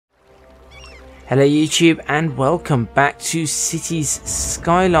Hello YouTube and welcome back to Cities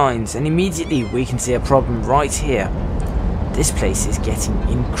Skylines, and immediately we can see a problem right here. This place is getting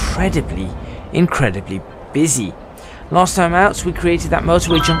incredibly busy. Last time out we created that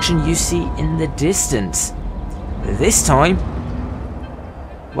motorway junction you see in the distance. This time,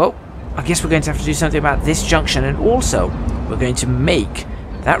 well, I guess we're going to have to do something about this junction, and also we're going to make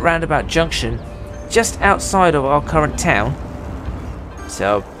that roundabout junction just outside of our current town.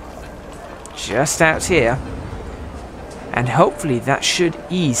 So just out here, and hopefully that should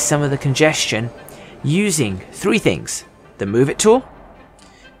ease some of the congestion using three things: the move it tool,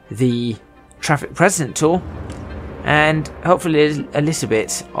 the traffic president tool, and hopefully a little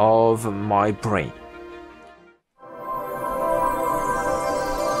bit of my brain.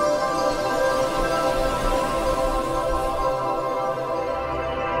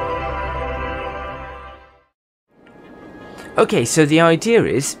 Okay, so the idea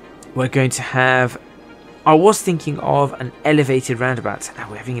is we're going to have... I was thinking of an elevated roundabout. Now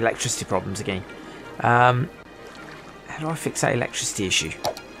we're having electricity problems again. How do I fix that electricity issue?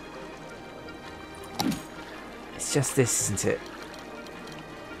 It's just this, isn't it?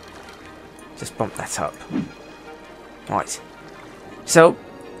 Just bump that up. Right. So,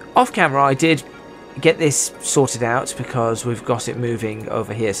 off camera I did get this sorted out because we've got it moving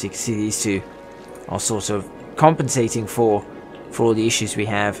over here. So you can see these two are sort of compensating for all the issues we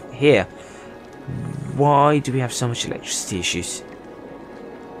have here. Why do we have so much electricity issues?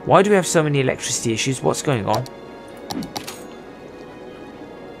 Why do we have so many electricity issues? What's going on?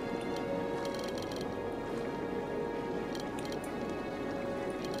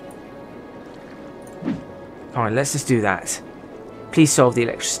 Alright, let's just do that. Please solve the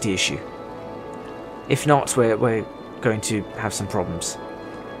electricity issue. If not, we're going to have some problems.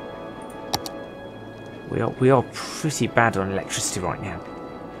 We are pretty bad on electricity right now.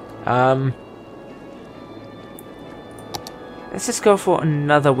 Let's just go for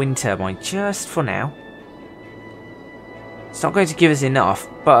another wind turbine, just for now. It's not going to give us enough,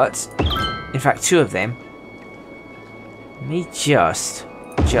 but in fact, two of them may just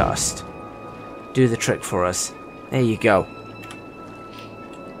do the trick for us. There you go.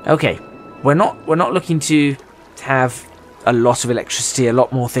 Okay, we're not looking to have a lot of electricity, a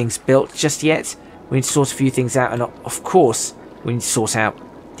lot more things built just yet. We need to sort a few things out, and of course we need to sort out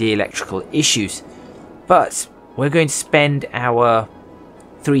the electrical issues. But we're going to spend our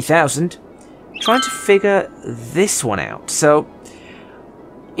 3,000 trying to figure this one out. So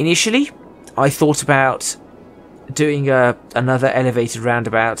initially I thought about doing another elevated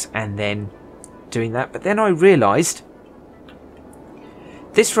roundabout and then doing that, but then I realised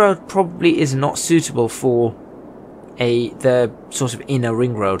this road probably is not suitable for the sort of inner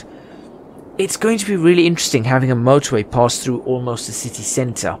ring road. It's going to be really interesting having a motorway pass through almost the city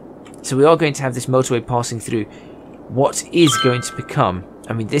centre. So we are going to have this motorway passing through what is going to become...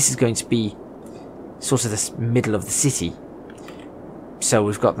 I mean, this is going to be sort of the middle of the city. So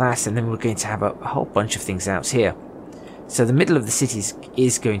we've got that, and then we're going to have a whole bunch of things out here. So the middle of the city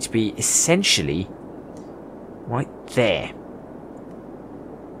is going to be essentially right there.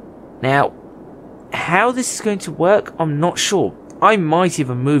 Now, how this is going to work, I'm not sure. I might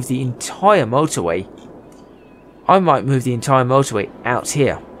even move the entire motorway. I might move the entire motorway out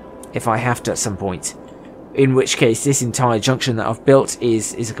here if I have to at some point. In which case, this entire junction that I've built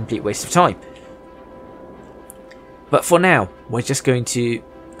is a complete waste of time. But for now, we're just going to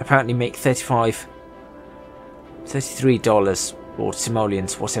apparently make $33 or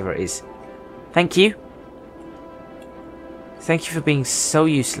simoleons, whatever it is. Thank you. Thank you for being so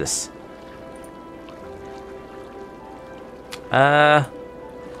useless.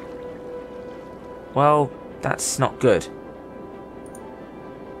 Well, that's not good.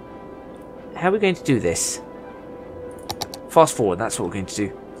 How are we going to do this? Fast forward, that's what we're going to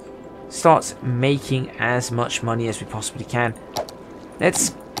do. Start making as much money as we possibly can.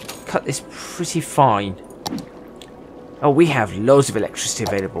 Let's cut this pretty fine. Oh, we have loads of electricity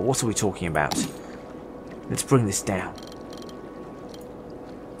available. What are we talking about? Let's bring this down.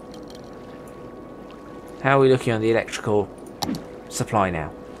 How are we looking on the electrical supply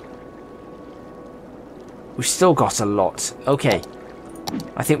now? We've still got a lot. Okay.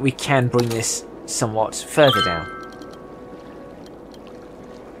 I think we can bring this somewhat further down.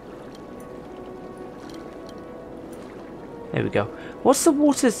 There we go. What's the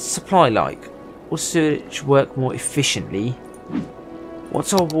water supply like? Will sewage work more efficiently?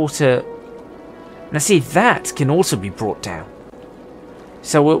 What's our water... Now see, that can also be brought down.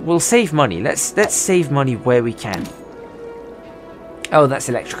 So we'll save money. Let's save money where we can. Oh, that's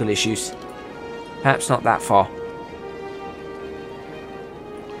electrical issues. Perhaps not that far.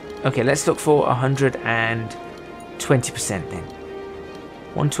 Okay, let's look for 120% then.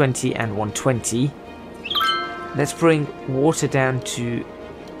 120 and 120. Let's bring water down to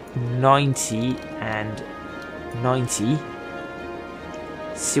 90 and 90.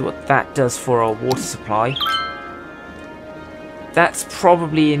 See what that does for our water supply. That's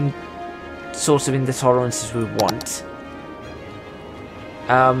probably in sort of in the tolerances we want.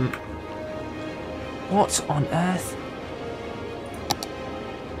 What on earth?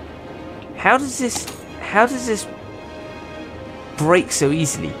 How does this break so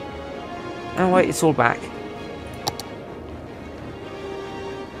easily? Oh wait, it's all back.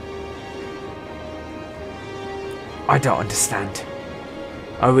 I don't understand.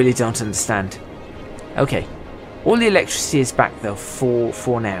 I really don't understand. Okay. All the electricity is back though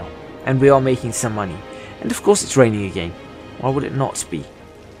for now. And we are making some money. And of course it's raining again. Why would it not be?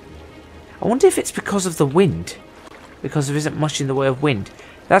 I wonder if it's because of the wind. Because there isn't much in the way of wind.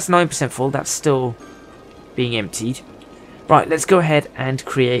 That's 9% full. That's still being emptied. Right, let's go ahead and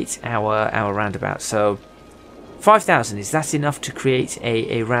create our roundabout. So 5,000. Is that enough to create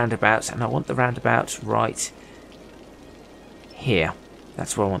a roundabout? And I want the roundabout right here.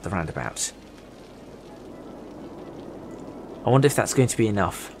 That's where I want the roundabout. I wonder if that's going to be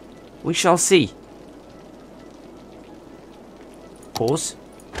enough. We shall see. Pause.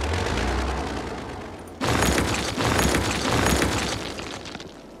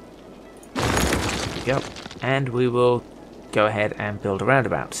 There we go. And we will go ahead and build a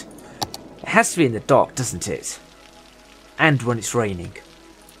roundabout. It has to be in the dark, doesn't it? And when it's raining.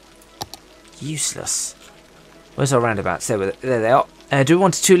 Useless. Where's our roundabouts? There they are. Do we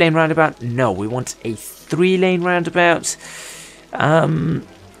want a 2-lane roundabout? No, we want a 3-lane roundabout.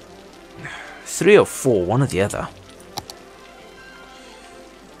 3 or 4, one or the other.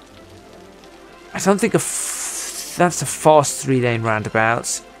 I don't think that's a fast 3-lane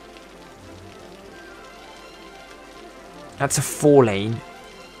roundabout. That's a 4-lane.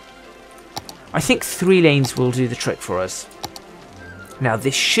 I think 3 lanes will do the trick for us. Now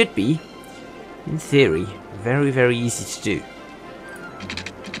this should be, in theory, very, very easy to do.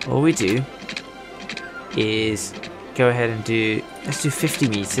 All we do is go ahead and do, let's do 50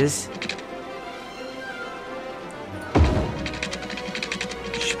 meters.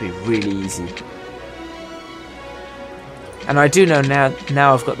 Should be really easy. And I do know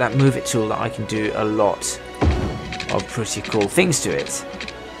now I've got that move it tool that I can do a lot of pretty cool things to it.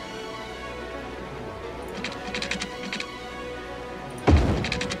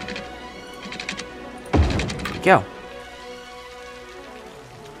 There we go.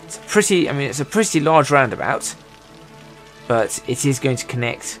 It's a pretty large roundabout, but it is going to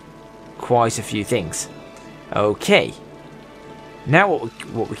connect quite a few things. Okay. Now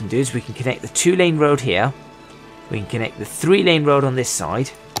what we can do is we can connect the 2-lane road here. We can connect the 3-lane road on this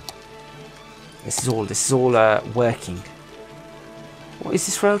side. This is all working. What is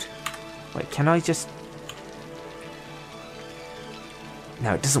this road? Wait, can I just?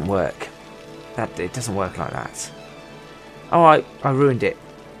 No, it doesn't work. It doesn't work like that. Oh, I ruined it.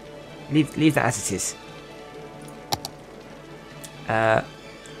 Leave that as it is. I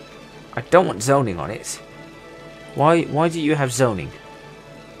don't want zoning on it. Why do you have zoning?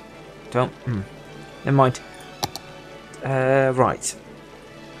 Don't. Never mind. Right.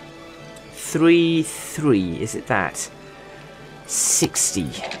 3, 3. Is it that? 60.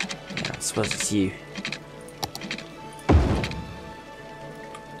 Yeah, I suppose it's you.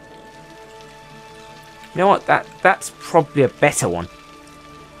 You know what? That's probably a better one.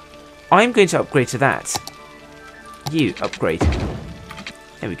 I'm going to upgrade to that. You upgrade.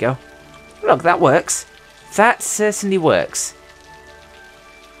 There we go. Look, that works. That certainly works.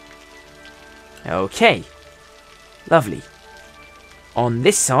 Okay. Lovely. On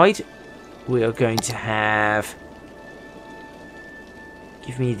this side, we are going to have...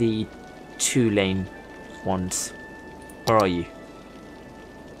 Give me the 2-lane ones. Where are you?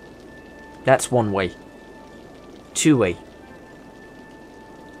 That's 1-way. 2-way.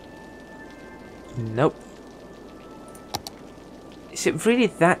 Nope. Is it really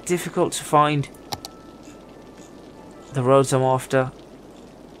that difficult to find the roads I'm after?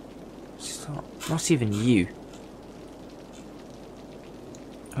 It's not even you.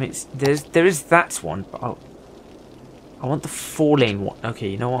 I mean, there is that one, but I want the 4-lane one. Okay,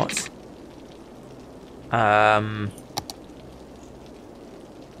 you know what?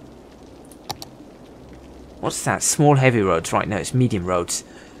 What's that? Small heavy roads. Right, no, it's medium roads.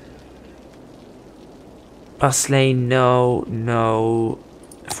 Bus lane, no.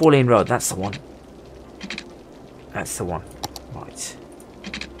 4-lane road, that's the one. That's the one. Right.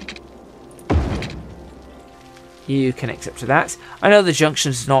 You connect up to that. I know the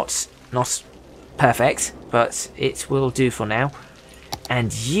junction's not perfect, but it will do for now.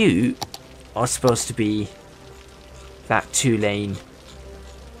 And you are supposed to be that 2-lane.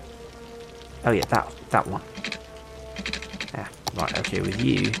 Oh yeah, that one. Yeah, right, okay, with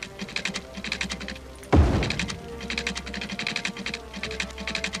you.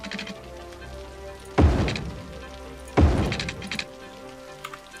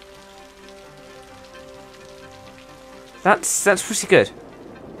 That's pretty good.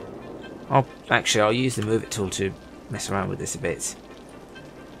 I'll use the move it tool to mess around with this a bit.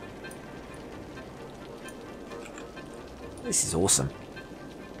 This is awesome.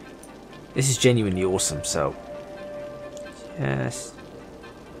 This is genuinely awesome, so yes.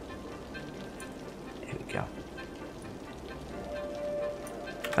 Here we go.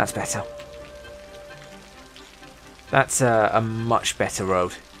 That's better. That's a much better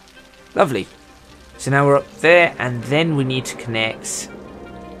road. Lovely. So now we're up there, and then we need to connect.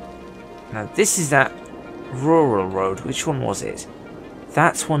 Now this is that rural road. Which one was it?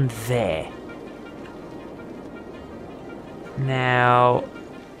 That's one there. Now,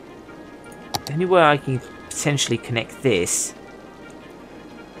 anywhere I can potentially connect this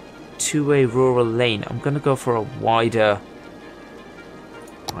to a rural lane, I'm going to go for a wider,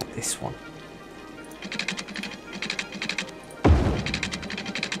 like this one.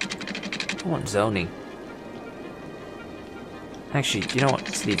 I want zoning. Actually, you know what?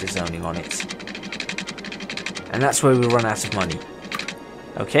 Let's leave the zoning on it. And that's where we run out of money.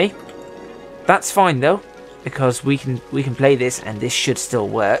 Okay? That's fine though, because we can play this and this should still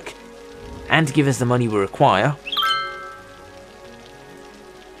work and give us the money we require.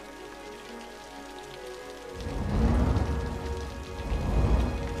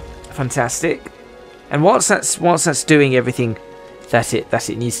 Fantastic. And whilst that's doing everything that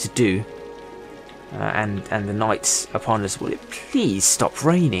it needs to do, and the night's upon us, will it please stop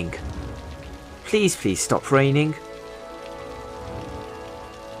raining? Please stop raining.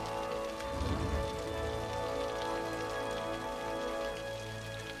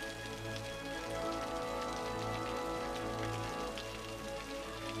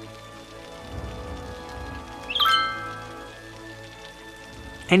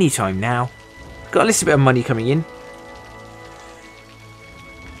 Anytime now. Got a little bit of money coming in.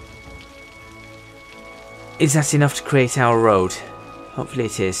 Is that enough to create our road? Hopefully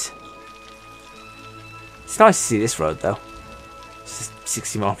it is. It's nice to see this road though. It's a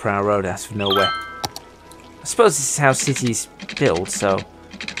 60-mile-per-hour road out of nowhere. I suppose this is how cities build, so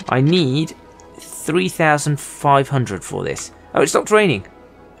I need 3,500 for this. Oh, it stopped raining.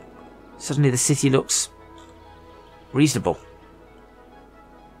 Suddenly the city looks reasonable.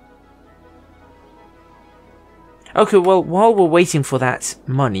 Okay, well, while we're waiting for that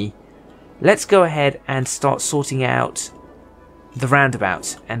money, let's go ahead and start sorting out the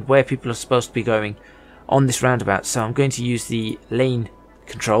roundabout and where people are supposed to be going on this roundabout. So I'm going to use the lane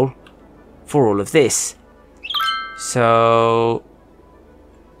control for all of this. So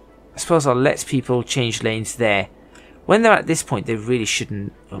I suppose I'll let people change lanes there. When they're at this point, they really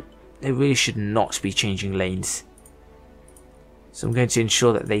shouldn't. They really should not be changing lanes. So I'm going to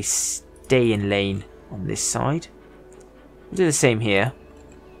ensure that they stay in lane on this side. We'll do the same here.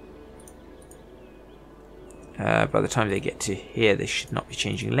 By the time they get to here, they should not be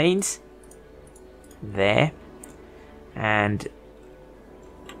changing lanes. There. And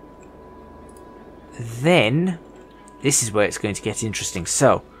then this is where it's going to get interesting.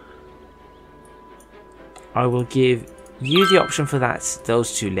 So I will give you the option for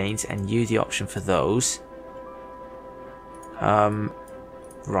those 2 lanes, and you the option for those.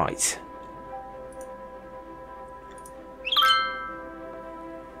 Right.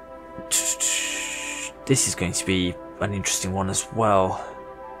 This is going to be an interesting one as well.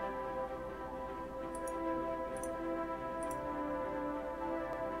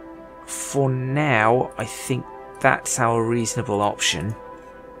 For now, I think that's our reasonable option.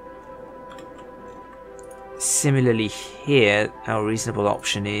 Similarly here, our reasonable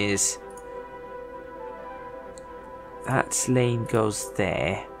option is that lane goes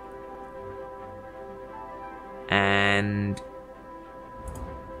there. And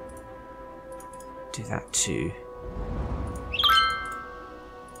do that too.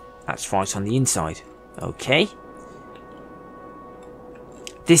 That's right on the inside. Okay.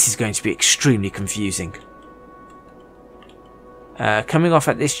 This is going to be extremely confusing. Coming off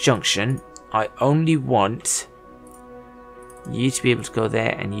at this junction, I only want you to be able to go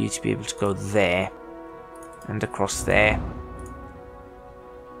there and you to be able to go there. And across there.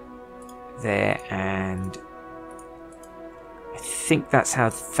 There, and I think that's how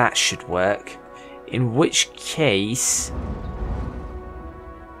that should work. In which case...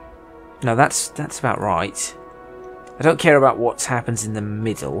 No, that's about right. I don't care about what happens in the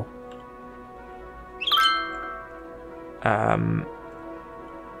middle.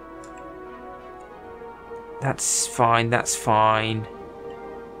 That's fine, that's fine.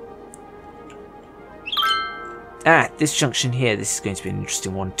 Ah, this junction here, this is going to be an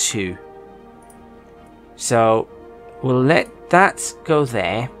interesting one too. So, we'll let that go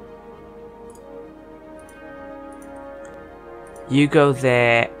there. You go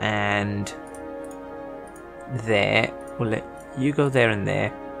there and there. We'll let you go there and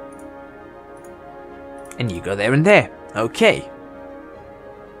there. And you go there and there. Okay.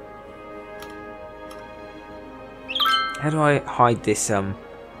 How do I hide this?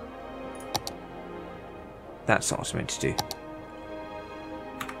 That's not what I meant to do.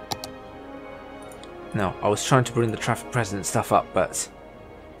 No, I was trying to bring the traffic president stuff up, but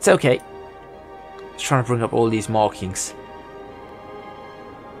it's okay. I was trying to bring up all these markings.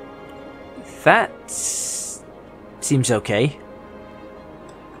 That seems okay.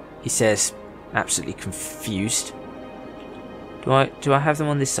 He says, absolutely confused. Do I have them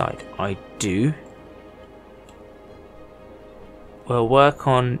on this side? I do. We'll work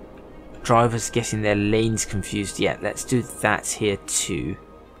on drivers getting their lanes confused. Yeah, let's do that here too.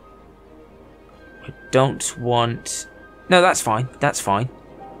 I don't want... No, that's fine. That's fine.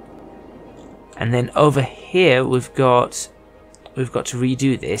 And then over here we've got to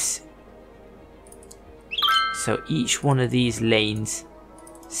redo this. So each one of these lanes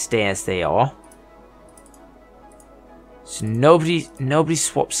stay as they are. So nobody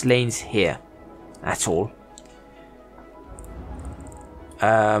swaps lanes here at all.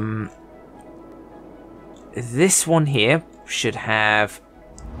 This one here should have...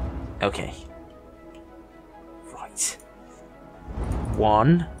 Okay. Right.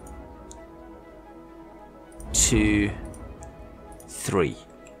 1, 2, 3.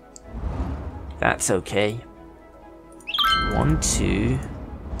 That's okay. 1, 2.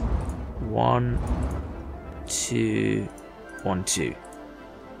 1, 2, 1, 2.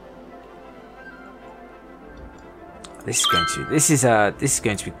 This is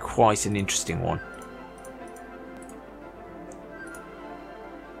going to be quite an interesting one.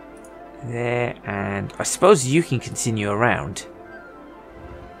 There, and I suppose you can continue around.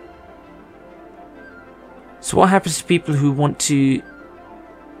 So what happens to people who want to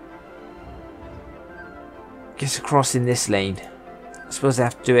get across in this lane? I suppose they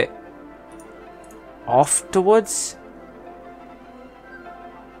have to do it afterwards.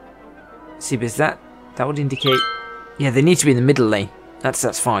 See, because that would indicate... Yeah, they need to be in the middle lane.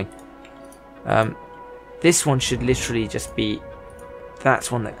 That's fine. This one should literally just be...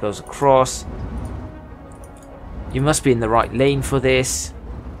 That's one that goes across. You must be in the right lane for this.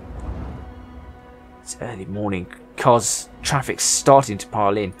 It's early morning because traffic's starting to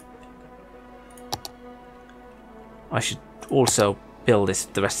pile in. I should also build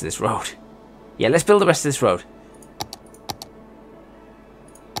the rest of this road. Yeah, let's build the rest of this road.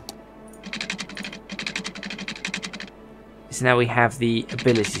 So now we have the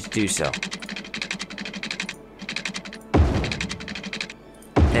ability to do so.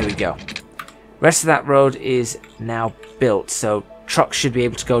 There we go. Rest of that road is now built, so trucks should be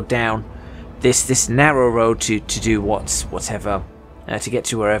able to go down this narrow road to do whatever to get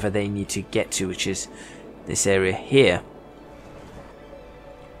to wherever they need to get to, which is this area here.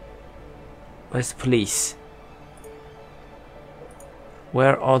 Where's the police?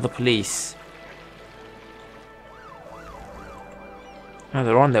 Where are the police? Oh,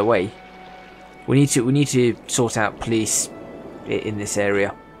 they're on their way. We need to sort out police in this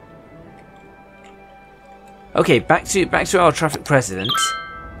area. Okay, back to our traffic president.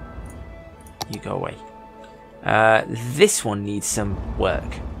 You go away. This one needs some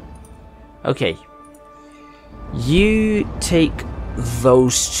work. Okay. You take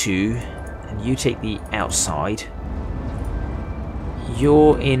those two, and you take the outside.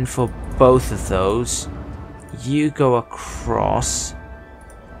 You're in for both of those. You go across.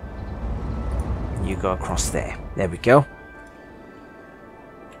 You go across there. There we go.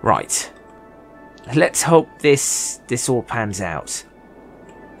 Right. Let's hope this all pans out.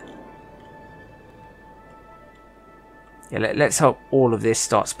 Yeah, let's hope all of this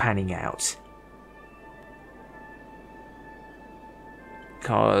starts panning out.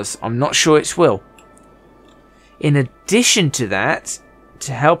 Because I'm not sure it will. In addition to that,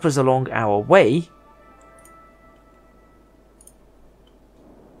 to help us along our way,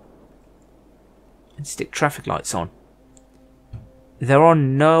 and stick traffic lights on. There are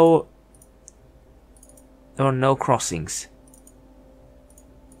no crossings.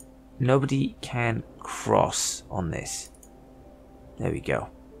 Nobody can cross on this. There we go.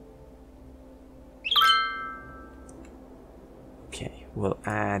 Okay, we'll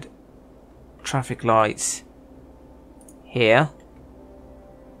add traffic lights here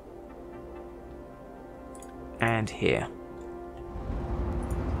and here.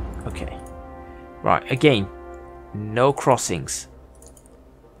 Okay. Right, again, no crossings.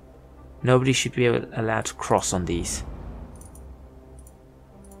 Nobody should be allowed to cross on these.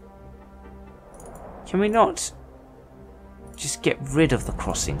 Can we not just get rid of the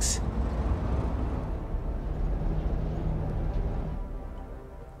crossings?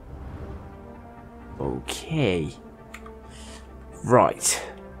 Okay. Right.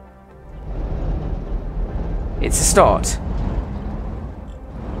 It's a start.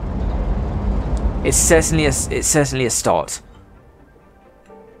 It's certainly a start.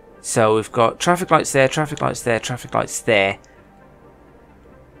 So we've got traffic lights there, traffic lights there, traffic lights there.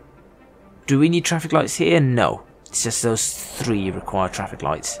 Do we need traffic lights here? No. It's just those 3 require traffic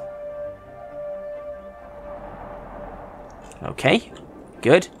lights. Okay,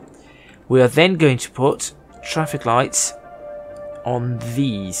 good. We are then going to put traffic lights on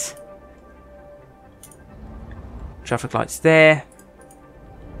these. Traffic lights there,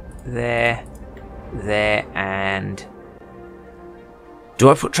 there, there, and... Do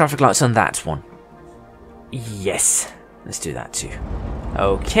I put traffic lights on that one? Yes. Let's do that too.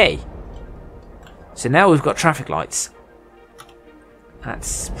 Okay. So now we've got traffic lights.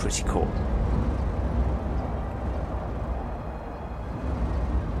 That's pretty cool.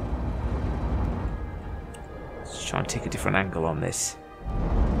 Let's try and take a different angle on this.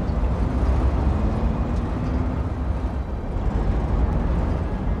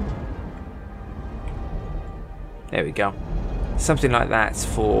 There we go. Something like that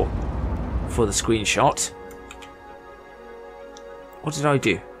for the screenshot. What did I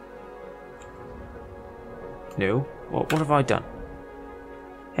do? No. What have I done?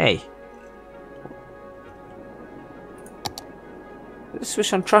 Hey. Let's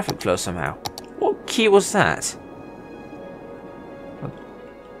switch on traffic flow somehow. What key was that?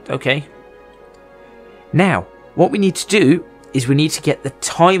 Okay. Now, what we need to do is we need to get the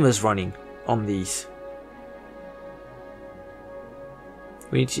timers running on these.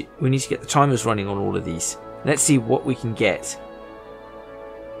 We need to get the timers running on all of these. Let's see what we can get.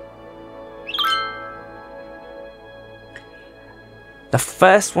 The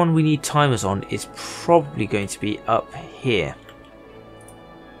first one we need timers on is probably going to be up here.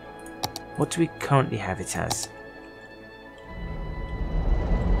 What do we currently have it as?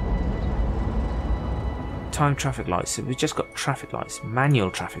 Time traffic lights. So we've just got traffic lights. Manual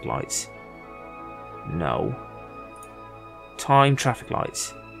traffic lights. No. Time traffic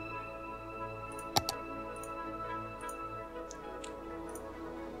lights.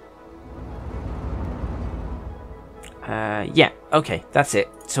 Yeah, okay, that's it.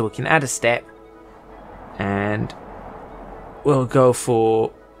 So we can add a step and we'll go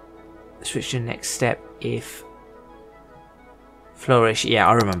for switch to the next step if flow ratio. Yeah,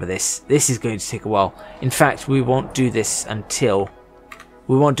 I remember this. This is going to take a while. In fact, we won't do this until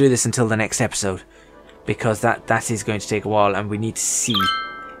the next episode, because that is going to take a while and we need to see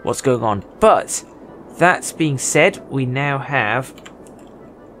what's going on. But that being said, we now have,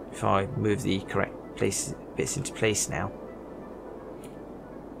 if I move the correct bits into place now.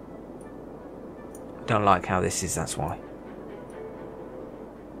 I don't like how this is, that's why.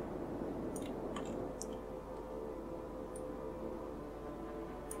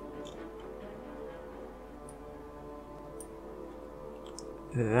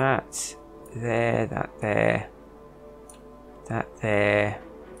 That there, that there, that there,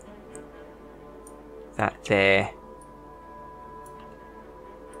 that there.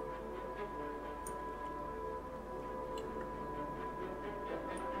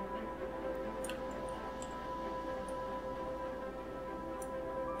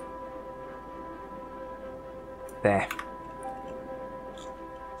 There.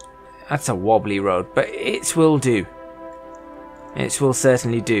 That's a wobbly road, but it will do. It will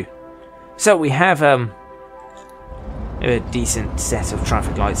certainly do. So we have a decent set of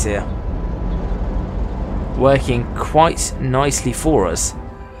traffic lights here, working quite nicely for us.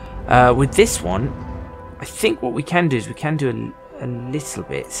 With this one, I think what we can do is we can do a little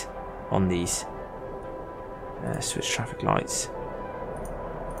bit on these. Switch traffic lights.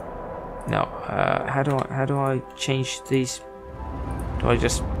 No, how do I change these? Do I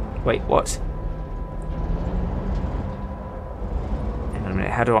just wait? What? Hang on a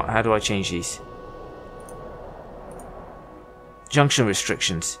minute. How do I change these? Junction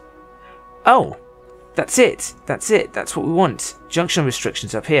restrictions. Oh, that's it. That's it. That's what we want. Junction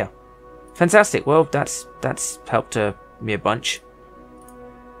restrictions up here. Fantastic. Well, that's helped me a bunch.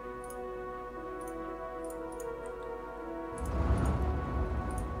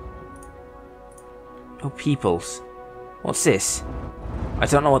 No peoples. What's this? I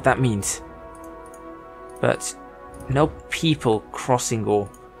don't know what that means. But no people crossing or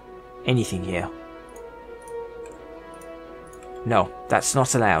anything here. No, that's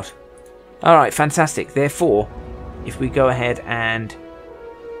not allowed. Alright, fantastic. Therefore, if we go ahead and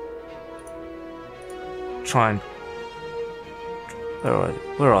try and...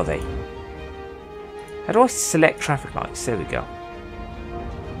 Where are they? How do I select traffic lights? There we go.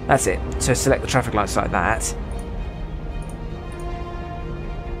 That's it. So select the traffic lights like that.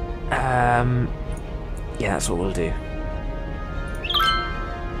 Yeah, that's what we'll do.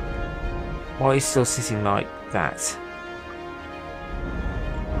 Why are you still sitting like that?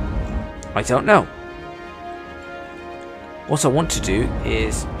 I don't know. What I want to do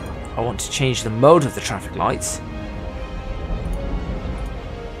is I want to change the mode of the traffic lights.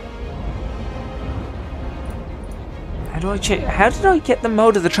 How do I change? How did I get the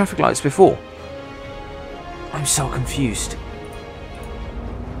mode of the traffic lights before? I'm so confused.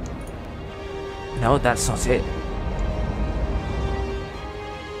 No, that's not it.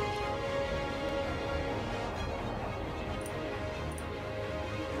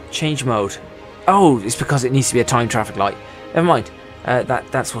 Change mode. Oh, it's because it needs to be a time traffic light. Never mind.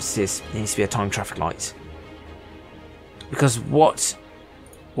 That's what it is. It needs to be a time traffic light. Because what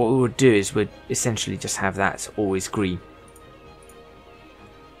we would do is we'd essentially just have that always green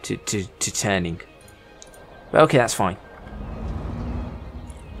to turning. But okay, that's fine.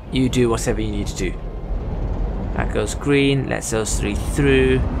 You do whatever you need to do. That goes green. Lets those three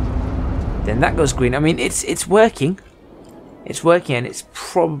through. Then that goes green. I mean, it's working. It's working, and it's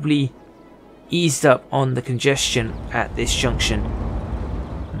probably eased up on the congestion at this junction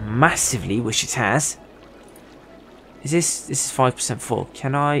massively, which it has. Is this is 5% full?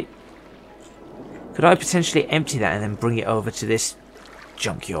 Could I potentially empty that and then bring it over to this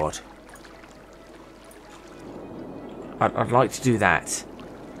junkyard? I'd like to do that.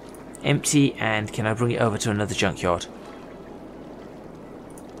 Empty, and can I bring it over to another junkyard?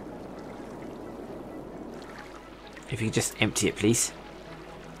 If you could just empty it, please.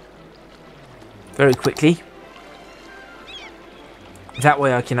 Very quickly. That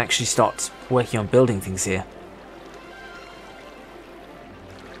way I can actually start working on building things here.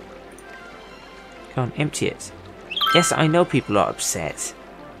 Go on, empty it. Yes, I know people are upset.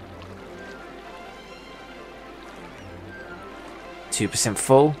 2%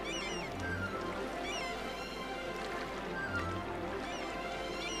 full.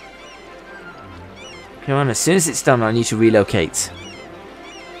 Come on, as soon as it's done, I need to relocate.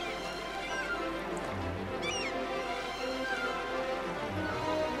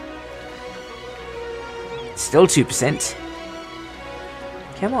 Still 2%.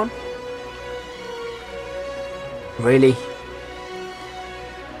 Come on. Really?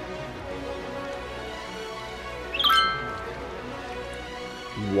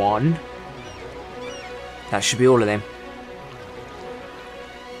 One. That should be all of them.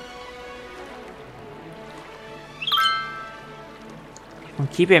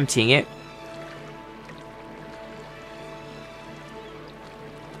 Keep emptying it.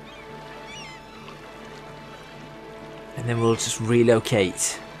 And then we'll just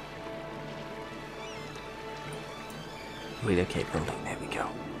relocate. Relocate building. There we go.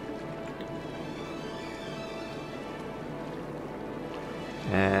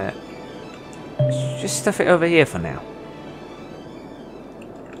 Just stuff it over here for now.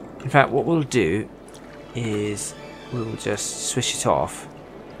 In fact, what we'll do is we'll just switch it off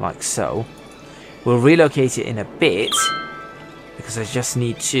like so. We'll relocate it in a bit because I just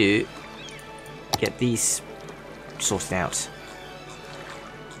need to get these sorted out.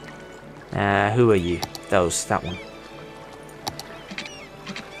 Who are you? Those, that one.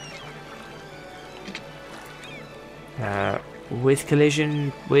 With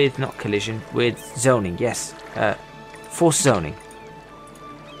collision, with not collision, with zoning, yes. Force zoning.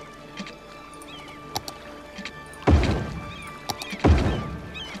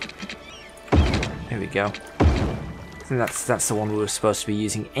 There we go. I think that's the one we were supposed to be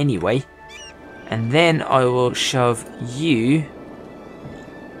using anyway. And then I will shove you,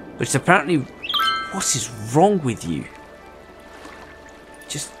 which apparently, what is wrong with you?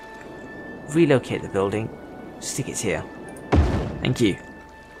 Just relocate the building, stick it here. Thank you.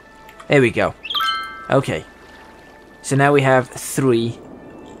 There we go. Okay. So now we have 3,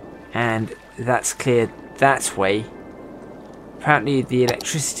 and that's cleared that way. Apparently the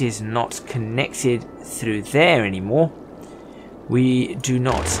electricity is not connected through there anymore. We do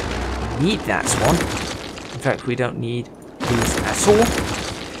not need that swan. In fact, we don't need these at all.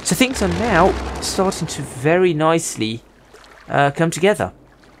 So things are now starting to very nicely come together.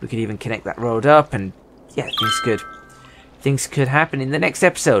 We could even connect that road up, and yeah, things could happen in the next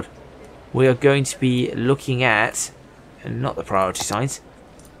episode. We are going to be looking at, not the priority signs,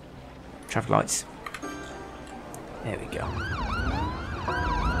 traffic lights. There we go.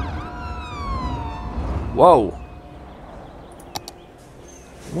 Whoa!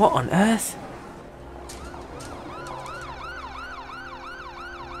 What on earth?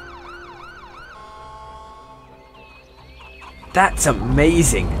 That's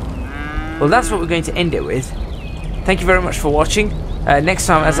amazing. Well, that's what we're going to end it with. Thank you very much for watching. Next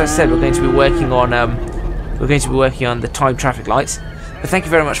time, as I said, we're going to be working on the timed traffic lights. But thank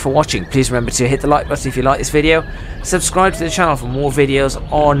you very much for watching. Please remember to hit the like button if you like this video. Subscribe to the channel for more videos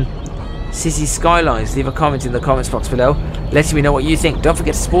on City Skylines. Leave a comment in the comments box below, letting me know what you think. Don't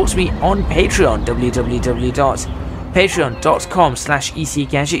forget to support me on Patreon,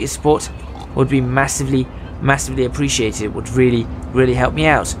 www.patreon.com/ecgadget. Your support would be massively appreciated. It would really help me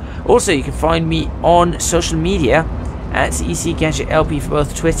out. Also, you can find me on social media at ecgadgetlp for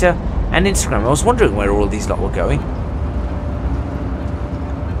both Twitter and Instagram. I was wondering where all these lot were going.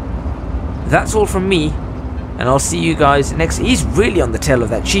 That's all from me, and I'll see you guys next. He's really on the tail of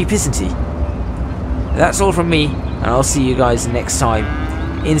that Jeep, isn't he? That's all from me, and I'll see you guys next time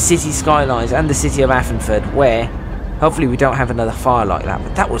in City Skylines and the city of Affenford, where hopefully we don't have another fire like that.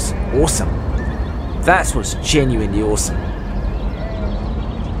 But that was awesome. That was genuinely awesome.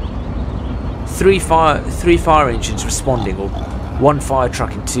 Three fire engines responding, or one fire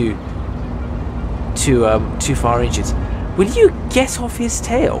truck and two fire engines. Will you get off his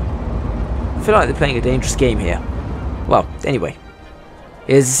tail? I feel like they're playing a dangerous game here. Well, anyway,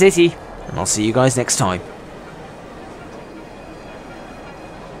 here's the city, and I'll see you guys next time.